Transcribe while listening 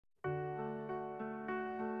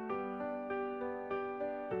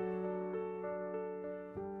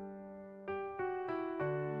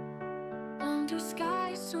under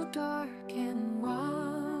skies so dark and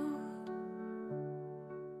wild.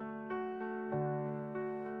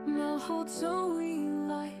 Mel holds Zoe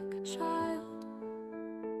like a child.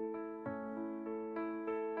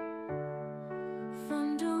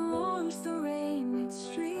 Thunder roars the rain, it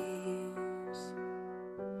streams,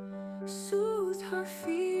 soothes her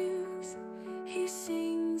fears. He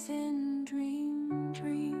sings in dreams.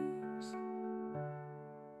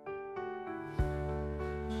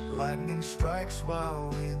 Lightning strikes while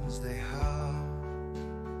winds they howl.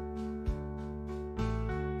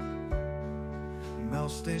 Mel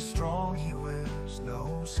stays strong, he wears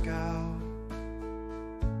no scowl.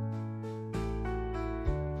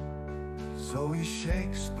 Zoe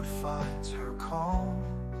shakes but finds her calm,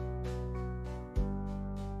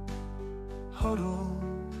 huddled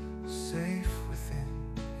safe within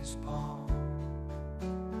his palm.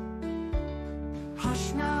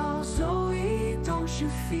 Hush now, Zoe, don't you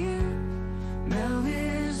fear. Mel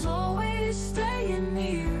is always staying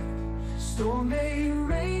near. Storm may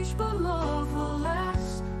rage, but love will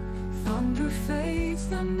last. Thunder fades,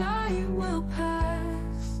 the night will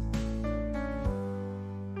pass.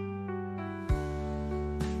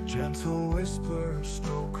 Gentle whispers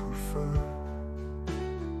stroke her fur.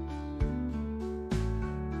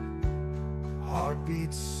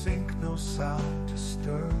 Heartbeats sink, no sound to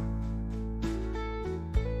stir.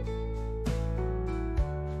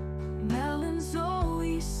 Mel and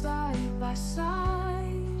Zoe side by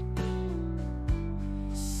side,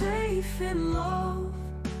 safe in love,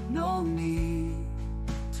 no need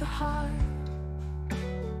to hide.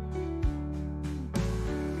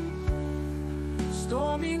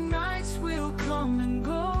 Stormy nights will come and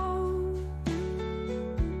go.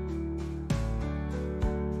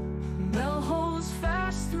 Mel holds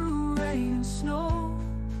fast through rain and snow.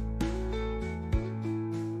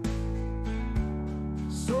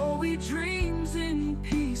 Zoe dreams in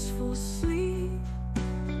peaceful sleep.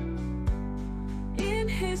 In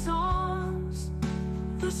his arms,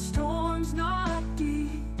 the storm's not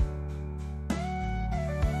deep.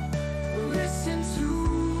 Listen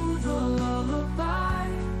to the lullaby.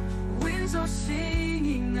 Winds are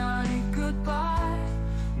singing night goodbye.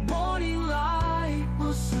 Morning light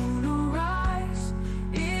will soon arise.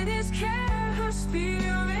 In his care her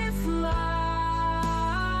spirit flies.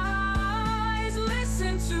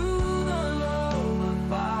 Listen to the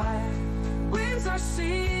lullaby. Winds are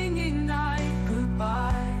singing night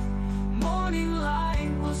goodbye. Morning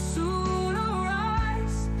light will soon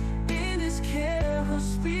arise. In his care her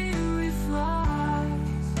spirit flies.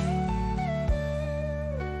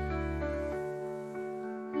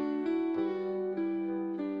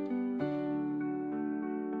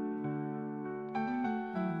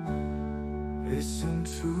 Listen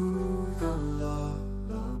to the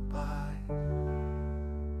lullaby.